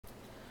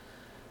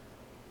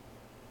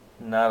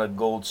Not a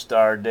gold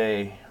star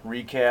day.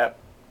 Recap.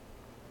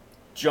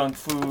 Junk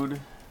food.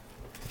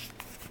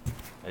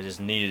 I just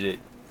needed it.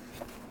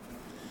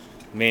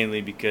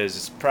 Mainly because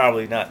it's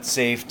probably not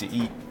safe to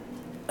eat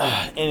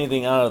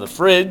anything out of the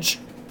fridge.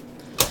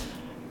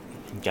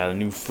 Got a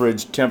new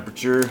fridge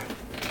temperature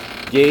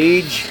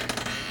gauge.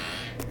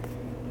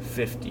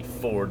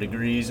 54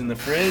 degrees in the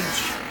fridge.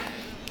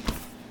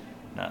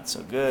 Not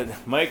so good.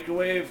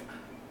 Microwave.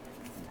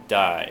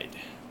 Died.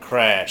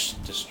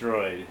 Crashed.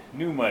 Destroyed.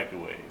 New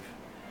microwave.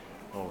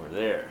 Over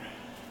there.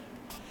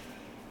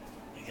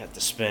 I got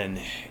to spend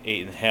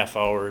 8.5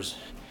 hours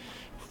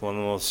with one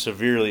of the most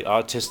severely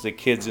autistic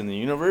kids in the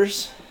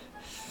universe.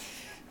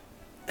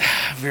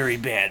 Very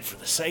bad for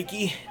the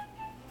psyche.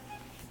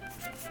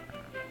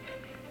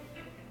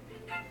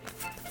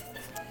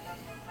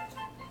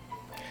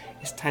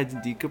 It's time to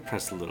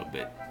decompress a little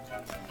bit.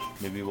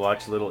 Maybe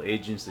watch little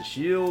Agents of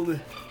S.H.I.E.L.D.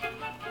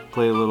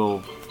 Play a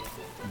little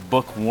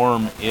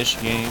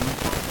bookworm-ish game.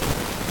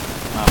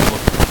 Not bookworm.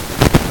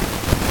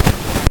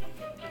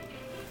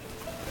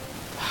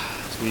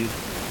 Sweet. The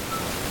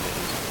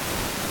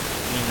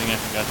only thing I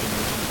forgot to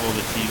mention,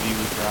 the TV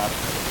was dropped.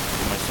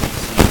 So my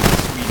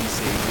sweetie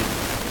saved it.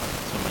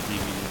 So my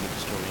TV didn't get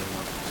destroyed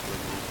anymore.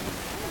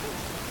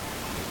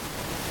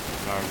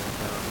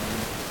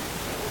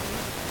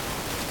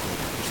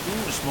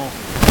 Still just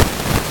smoking.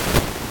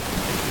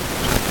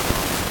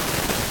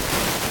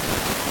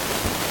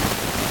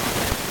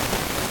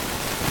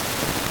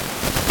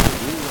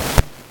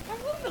 I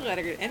love the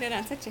letter. It ended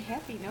on such a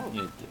happy note.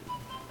 It did.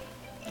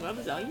 Love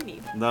is all you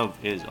need. Love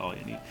is all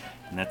you need.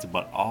 And that's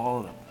about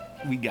all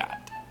that we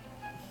got.